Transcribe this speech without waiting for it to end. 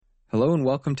Hello and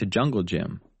welcome to Jungle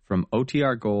Gym from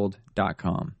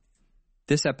OTRGold.com.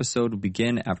 This episode will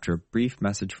begin after a brief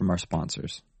message from our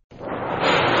sponsors.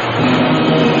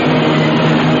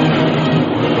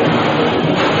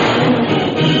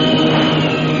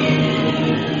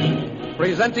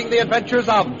 Presenting the adventures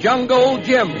of Jungle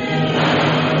Jim.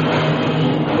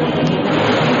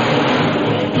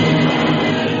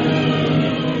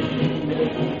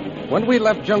 When we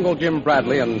left Jungle Jim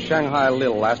Bradley and Shanghai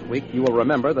Lil last week, you will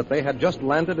remember that they had just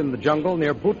landed in the jungle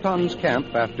near Bhutan's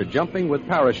camp after jumping with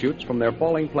parachutes from their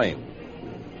falling plane.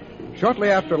 Shortly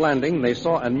after landing, they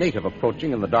saw a native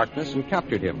approaching in the darkness and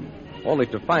captured him, only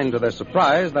to find to their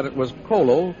surprise that it was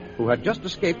Kolo, who had just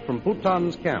escaped from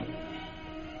Bhutan's camp.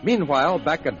 Meanwhile,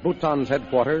 back at Bhutan's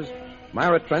headquarters,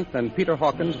 Myra Trent and Peter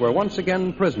Hawkins were once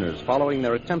again prisoners following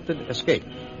their attempted escape.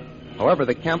 However,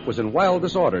 the camp was in wild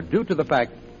disorder due to the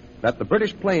fact that the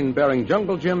British plane bearing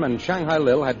Jungle Jim and Shanghai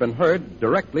Lil had been heard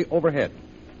directly overhead.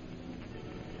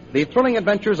 The thrilling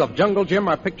adventures of Jungle Jim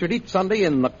are pictured each Sunday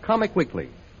in the Comic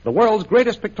Weekly, the world's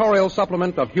greatest pictorial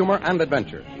supplement of humor and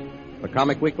adventure. The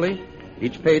Comic Weekly,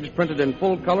 each page printed in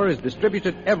full color, is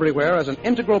distributed everywhere as an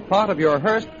integral part of your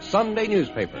Hearst Sunday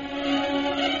newspaper.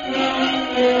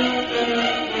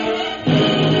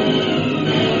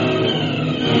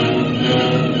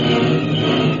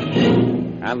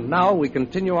 And now we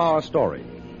continue our story.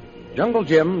 Jungle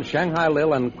Jim, Shanghai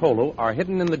Lil, and Kolo are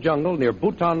hidden in the jungle near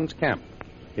Bhutan's camp.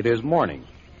 It is morning.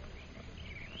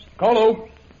 Kolo!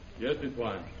 Yes,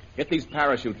 Tuan. Get these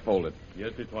parachutes folded.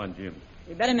 Yes, Tuan, Jim.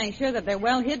 We better make sure that they're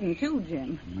well hidden, too,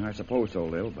 Jim. I suppose so,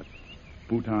 Lil, but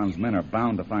Bhutan's men are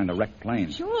bound to find a wrecked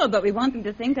plane. Sure, but we want them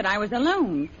to think that I was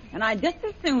alone, and I'd just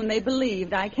as soon they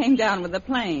believed I came down with the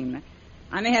plane.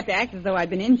 I may have to act as though I'd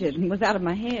been injured and was out of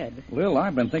my head. Lil,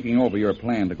 I've been thinking over your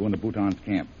plan to go into Bhutan's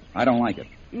camp. I don't like it.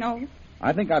 No?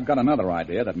 I think I've got another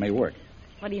idea that may work.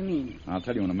 What do you mean? I'll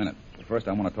tell you in a minute. But first,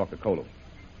 I want to talk to Kolo.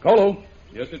 Kolo!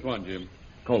 Yes, Tuan, Jim.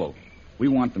 Kolo, we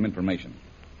want some information.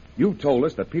 You told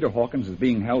us that Peter Hawkins is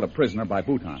being held a prisoner by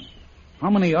Bhutan. How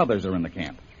many others are in the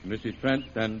camp? Mrs. Trent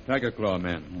and Tiger Claw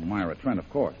man. Well, Myra Trent, of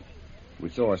course. We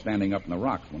saw her standing up in the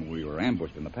rocks when we were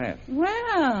ambushed in the pass.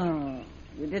 Well,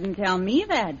 you didn't tell me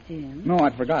that, Jim. No,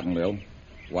 I'd forgotten, Lil.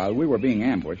 While we were being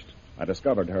ambushed, I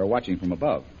discovered her watching from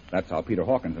above. That's how Peter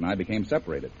Hawkins and I became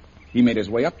separated. He made his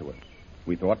way up to her.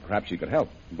 We thought perhaps she could help.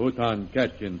 Bhutan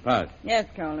catch in pass. Yes,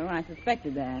 Kolo, I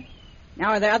suspected that.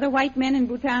 Now, are there other white men in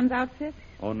Bhutan's outfit?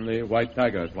 Only White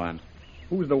Tiger, Tuan.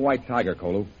 Who's the white tiger,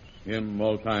 Kolo? Him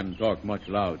all time talk much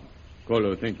loud.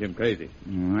 Kolo think him crazy.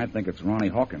 I think it's Ronnie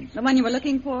Hawkins. The one you were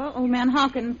looking for, old man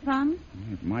Hawkins' son?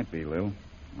 It might be, Lil.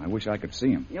 I wish I could see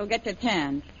him. You'll get your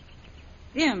chance.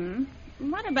 Jim,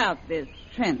 what about this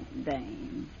Trent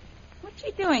dame? What's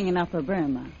she doing in Upper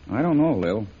Burma? I don't know,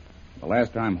 Lil. The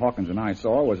last time Hawkins and I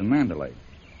saw her was in Mandalay.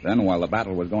 Then, while the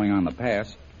battle was going on in the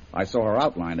pass, I saw her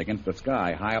outlined against the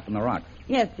sky high up in the rocks.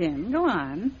 Yes, Jim, go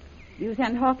on. You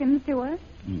sent Hawkins to us?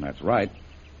 That's right.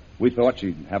 We thought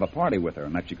she'd have a party with her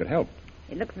and that she could help.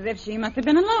 It looks as if she must have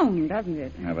been alone, doesn't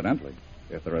it? Evidently.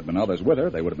 If there had been others with her,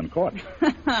 they would have been caught.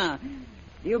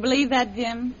 Do you believe that,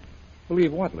 Jim?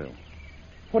 Believe what, Lil?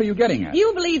 What are you getting at? Do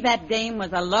you believe that dame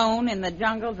was alone in the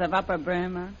jungles of Upper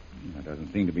Burma? There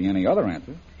doesn't seem to be any other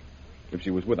answer. If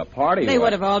she was with a party... They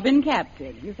would have all been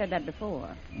captured. You said that before.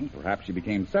 Well, perhaps she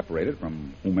became separated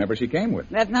from whomever she came with.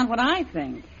 That's not what I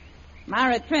think.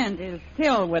 Myra Trent is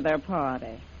still with her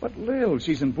party. But, Lil,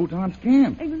 she's in Bhutan's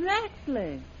camp.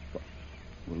 Exactly.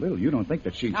 Well, Lil, you don't think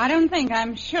that she... I don't think.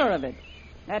 I'm sure of it.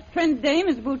 That Trent dame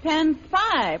is Bhutan's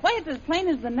spy. Why, it's as plain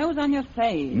as the nose on your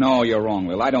face. No, you're wrong,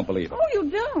 Lil. I don't believe it. Oh,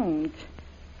 you don't?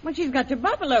 Well, she's got your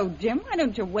buffalo, Jim. Why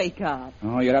don't you wake up?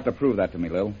 Oh, you'd have to prove that to me,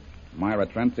 Lil. Myra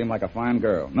Trent seemed like a fine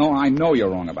girl. No, I know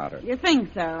you're wrong about her. You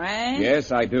think so, eh?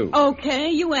 Yes, I do. Okay,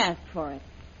 you asked for it.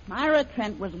 Myra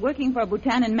Trent was working for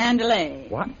Bhutan in Mandalay.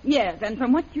 What? Yes, and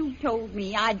from what you told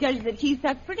me, I judge that she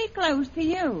stuck pretty close to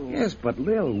you. Yes, but,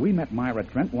 Lil, we met Myra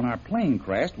Trent when our plane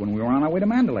crashed when we were on our way to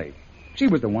Mandalay. She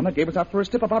was the one that gave us our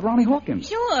first tip about Ronnie Hawkins.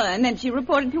 Sure, and then she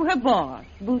reported to her boss,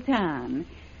 Bhutan.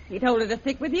 He told her to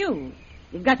stick with you.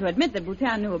 You've got to admit that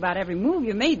Bhutan knew about every move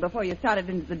you made before you started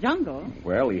into the jungle.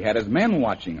 Well, he had his men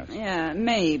watching us. Yeah,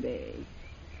 maybe.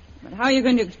 But how are you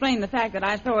going to explain the fact that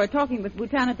I saw her talking with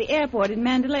Bhutan at the airport in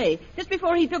Mandalay just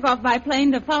before he took off by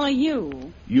plane to follow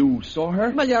you? You saw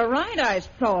her? Well, you're right, I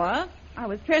saw her. I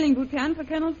was trailing Bhutan for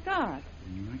Colonel Scott.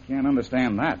 I can't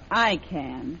understand that. I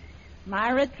can.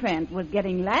 Myra Trent was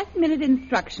getting last-minute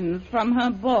instructions from her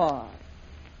boss.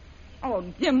 Oh,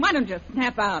 Jim, why don't you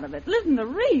snap out of it? Listen to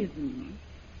reason.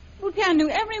 Bhutan knew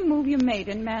every move you made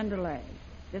in Mandalay.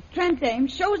 This Trent dame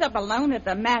shows up alone at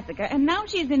the massacre, and now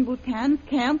she's in Bhutan's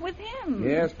camp with him.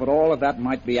 Yes, but all of that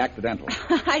might be accidental.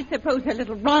 I suppose her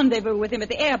little rendezvous with him at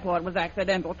the airport was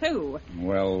accidental, too.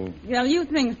 Well, You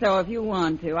think so if you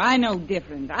want to. I know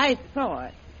different. I saw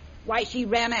it. Why, she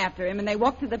ran after him, and they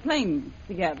walked to the plane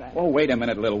together. oh, wait a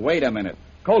minute, Lil. Wait a minute.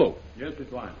 Kolo. Yes,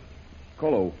 it's one.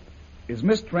 Kolo, is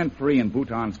Miss Trent free in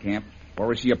Bhutan's camp,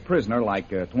 or is she a prisoner like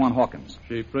Tuan Hawkins?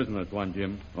 She prisoner, Tuan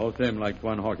Jim. All same like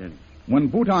Tuan Hawkins. When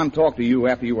Bhutan talked to you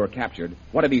after you were captured,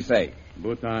 what did he say?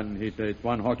 Bhutan, he say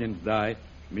Tuan Hawkins die,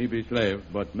 me be slave,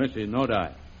 but Missy no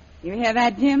die. You hear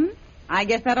that, Jim? I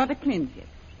guess that ought to clinch it.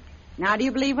 Now, do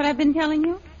you believe what I've been telling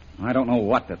you? I don't know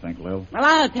what to think, Lil. Well,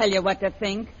 I'll tell you what to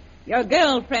think. Your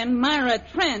girlfriend, Myra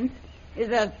Trent, is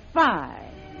a spy.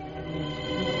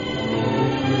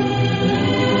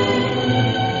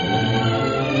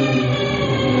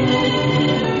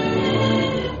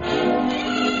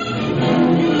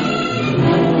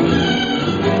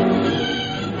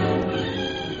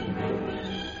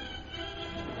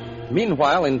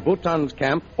 Meanwhile, in Bhutan's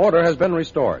camp, order has been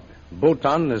restored.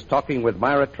 Bhutan is talking with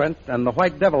Myra Trent and the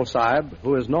White Devil Sahib,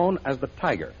 who is known as the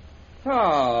Tiger.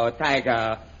 So,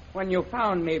 Tiger, when you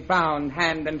found me bound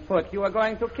hand and foot, you were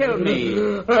going to kill me.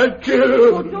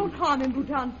 Oh, don't harm him,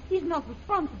 Bhutan. He's not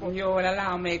responsible. You will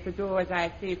allow me to do as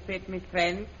I see fit, Miss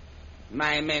Trent.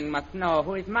 My men must know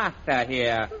who is master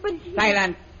here. But he...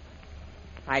 Silence.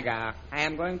 Tiger, I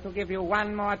am going to give you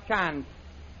one more chance.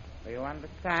 Do you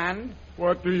understand?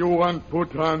 What do you want,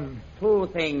 Bhutan? 2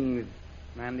 things.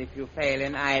 And if you fail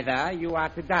in either, you are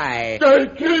to die. I'll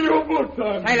kill you,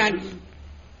 Bhutan! Silence!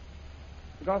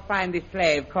 Go find the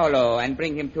slave, Kolo, and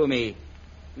bring him to me.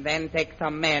 Then take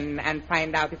some men and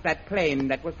find out if that plane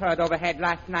that was heard overhead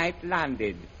last night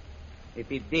landed.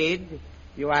 If it did,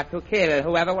 you are to kill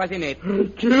whoever was in it.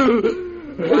 Kill!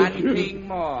 One thing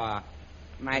more.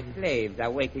 My slaves are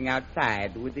waiting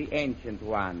outside with the Ancient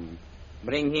One.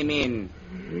 Bring him in.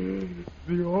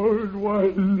 The Old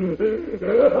One.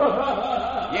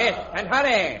 Yes, and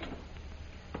hurry.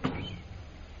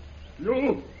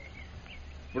 You,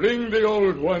 bring the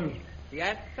Old One.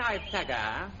 Yes,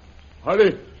 Tiger.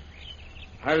 Hurry.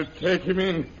 I'll take him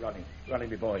in. Ronnie,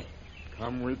 me boy.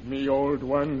 Come with me, Old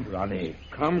One. Ronnie.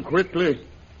 Come quickly.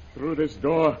 Through this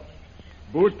door.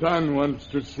 Bhutan wants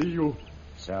to see you.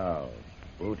 So,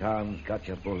 Bhutan's got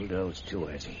you bulldozed too,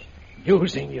 has he?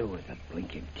 Using you as a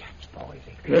blinking cat's paw, is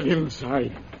he? Get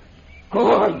inside.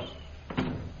 Go on.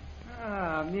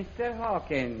 Ah, Mr.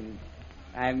 Hawkins.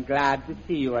 I'm glad to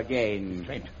see you again.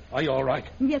 Trent, are you all right?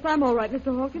 Yes, I'm all right,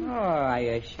 Mr. Hawkins. Oh, I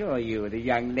assure you the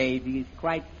young lady is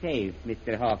quite safe,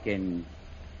 Mr. Hawkins.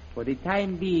 For the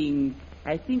time being,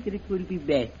 I think that it will be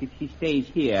best if she stays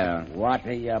here. What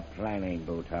are you planning,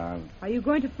 Bhutan? Are you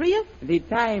going to free us? The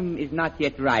time is not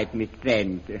yet ripe, Miss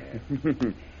Trent.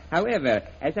 However,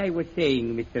 as I was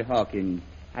saying, Mr. Hawkins,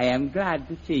 I am glad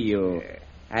to see you.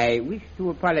 I wish to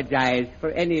apologize for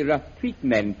any rough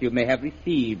treatment you may have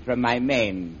received from my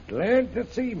men. Glad to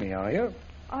see me, are you?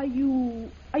 Are you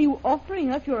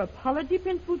offering us your apology,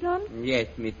 Prince Bhutan? Yes,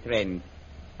 Miss Trent.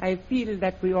 I feel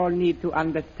that we all need to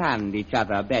understand each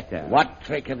other better. What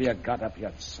trick have you got up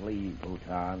your sleeve,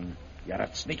 Bhutan? You're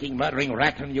a sneaking, murdering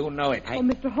rat, and you know it. Oh,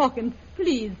 Mr. Hawkins,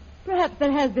 please. Perhaps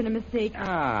there has been a mistake.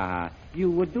 Ah, you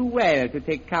would do well to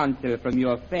take counsel from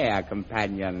your fair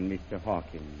companion, Mr.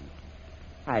 Hawkins.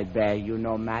 I bear you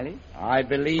no malice. I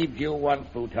believed you once,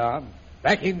 Bhutan.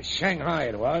 Back in Shanghai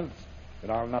it was.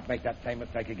 But I'll not make that same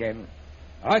mistake again.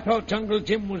 I thought Jungle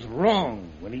Jim was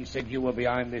wrong when he said you were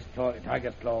behind this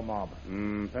Tiger's Claw mob.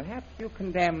 Perhaps you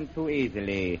condemn too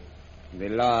easily. The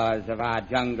laws of our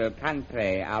jungle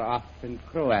country are often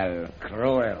cruel.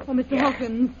 Cruel? Oh, Mr.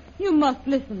 Hawkins, you must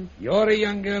listen. You're a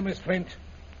young girl, Miss Flint.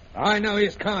 I know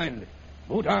his kind.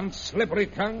 Bhutan's slippery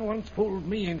tongue once fooled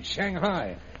me in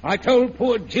Shanghai. I told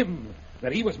poor Jim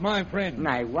that he was my friend.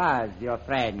 I was your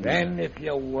friend. Then, if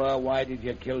you were, why did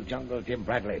you kill Jungle Jim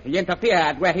Bradley? He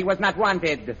interfered where he was not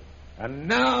wanted. And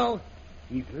now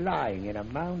he's lying in a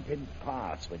mountain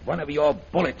pass with one of your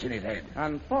bullets in his head.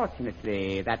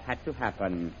 Unfortunately, that had to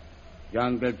happen.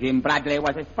 Jungle Jim Bradley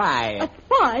was a spy. A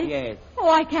spy? Yes.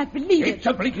 Oh, I can't believe it. It's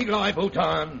a blinking lie,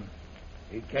 Bhutan.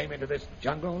 He came into this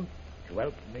jungle to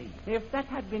help me. If that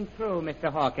had been true,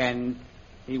 Mr. Hawkins,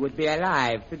 he would be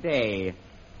alive today.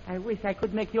 I wish I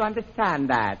could make you understand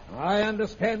that. I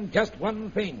understand just one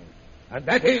thing, and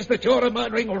that is that you're a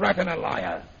murdering rat and a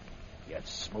liar. Your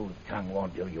smooth tongue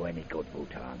won't do you any good,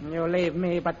 Bhutan. You leave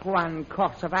me but one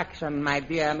course of action, my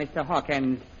dear Mr.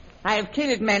 Hawkins. I've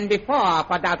killed men before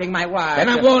for doubting my word. Then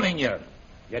I'm warning you.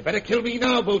 You'd better kill me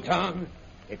now, Bhutan.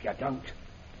 If you don't,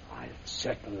 I'll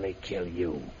certainly kill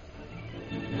you.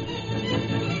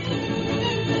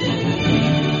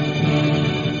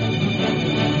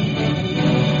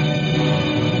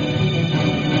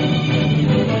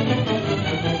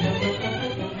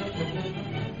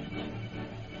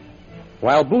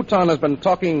 While Bhutan has been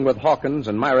talking with Hawkins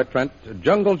and Myra Trent,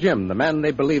 Jungle Jim, the man they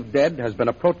believe dead, has been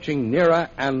approaching nearer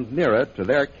and nearer to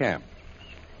their camp.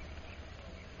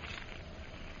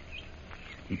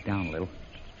 Keep down, Lil.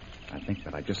 I think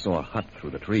that I just saw a hut through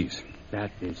the trees.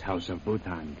 That is House of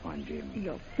Bhutan, Tuan Jim.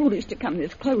 You're foolish to come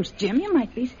this close, Jim. You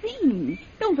might be seen.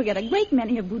 Don't forget, a great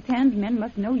many of Bhutan's men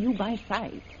must know you by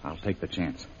sight. I'll take the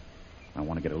chance. I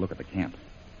want to get a look at the camp.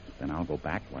 Then I'll go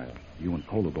back while you and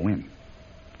Kolu go in.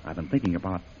 I've been thinking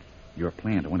about your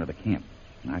plan to enter the camp,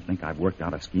 and I think I've worked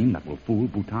out a scheme that will fool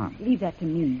Bhutan. Leave that to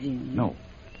me, Jim. No,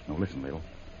 listen, Lil.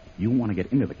 You want to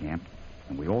get into the camp,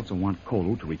 and we also want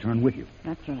Kolu to return with you.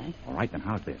 That's right. All right, then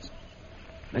how's this?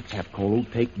 Let's have Kolu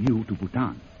take you to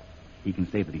Bhutan. He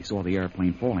can say that he saw the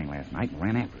airplane falling last night and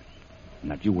ran after it, and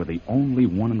that you were the only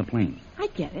one in the planes. I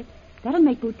get it. That'll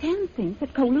make Bhutan think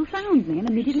that Kolu found me and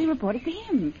immediately report it to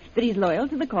him, that he's loyal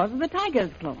to the cause of the Tiger's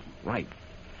Claw. Right.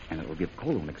 And it will give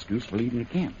Kolu an excuse for leaving the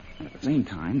camp, and at the same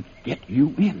time, get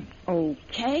you in.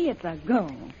 Okay, it's a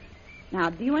go. Now,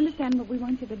 do you understand what we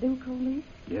want you to do, Kolu?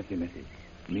 Yes, Missy.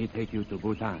 Me take you to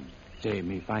Bhutan. Say,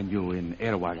 me find you in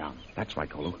Erwagang. That's right,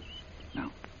 Kolu. Now,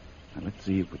 let's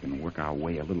see if we can work our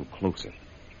way a little closer.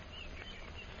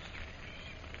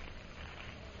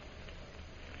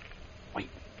 Wait.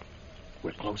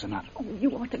 We're close enough. Oh,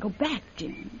 you ought to go back,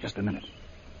 Jim. Just a minute.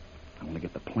 I want to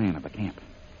get the plan of the camp.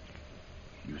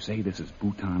 You say this is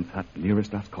Bhutan's hut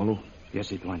nearest us, Kolu?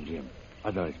 Yes, it one, Jim.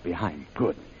 Others behind.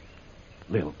 Good.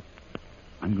 Lil,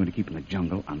 I'm going to keep in the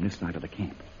jungle on this side of the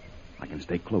camp. I can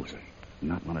stay closer and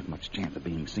not run as much chance of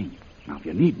being seen. Now, if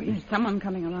you need me... There's someone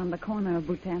coming around the corner of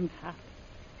Bhutan's hut.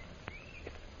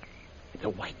 It's a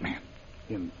white man.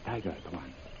 Him Tiger,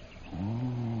 Tuan.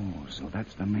 Oh, so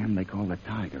that's the man they call the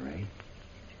Tiger, eh?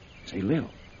 Say, Lil,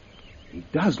 he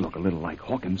does look a little like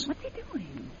Hawkins. What's he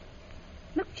doing?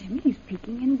 Look, Jim, he's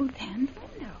peeking in Bhutan's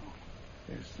window.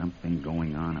 There's something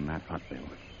going on in that hut, Bill.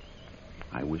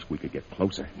 I wish we could get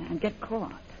closer. And get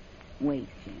caught. Wait,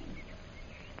 Jim.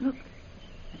 Look,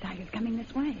 the Tiger's coming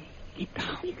this way. Keep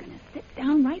down. He's going to sit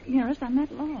down right near us on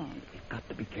that log. We've got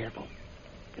to be careful.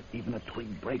 If even a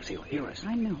twig breaks, he'll hear us.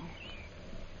 I know.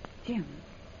 Jim,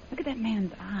 look at that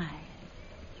man's eyes.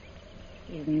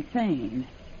 He's insane.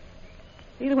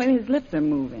 See the way his lips are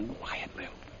moving. Quiet, Lil.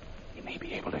 He may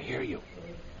be able to hear you.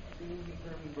 I've seen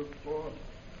him before.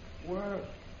 Where?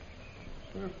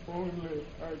 If only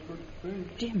I could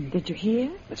think. Jim, did you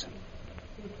hear? Listen.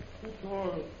 It's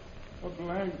all a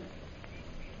blank.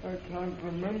 I can't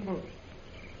remember.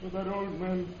 With that old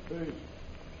man's face.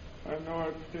 I know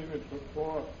I've seen it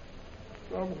before.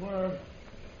 Somewhere.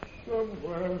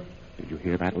 Did you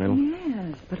hear that, Lil?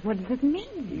 Yes, but what does it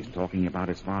mean? He's talking about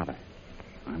his father.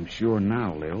 I'm sure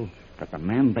now, Lil, that the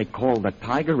man they call the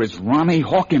Tiger is Ronnie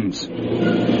Hawkins.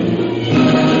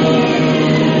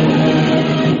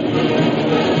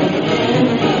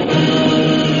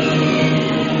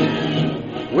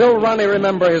 Will Ronnie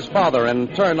remember his father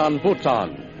and turn on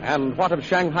Bhutan? And what of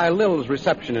Shanghai Lil's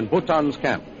reception in Bhutan's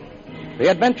camp? The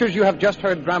adventures you have just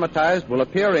heard dramatized will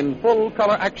appear in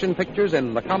full-color action pictures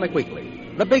in the Comic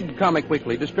Weekly, the big Comic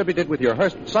Weekly distributed with your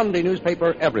Hearst Sunday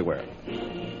newspaper everywhere.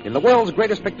 In the world's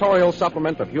greatest pictorial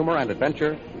supplement of humor and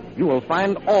adventure, you will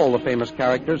find all the famous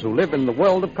characters who live in the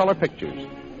world of color pictures.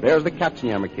 There's the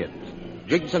Katzenjammer Kids,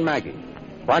 Jiggs and Maggie,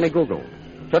 Barney Google,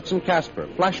 Toots and Casper,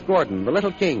 Flash Gordon, The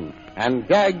Little King, and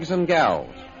Gags and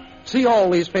Gals. See all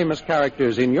these famous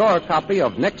characters in your copy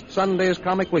of next Sunday's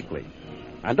Comic Weekly.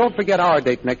 And don't forget our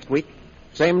date next week,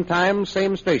 same time,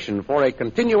 same station, for a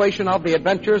continuation of the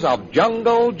adventures of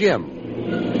Jungle Jim.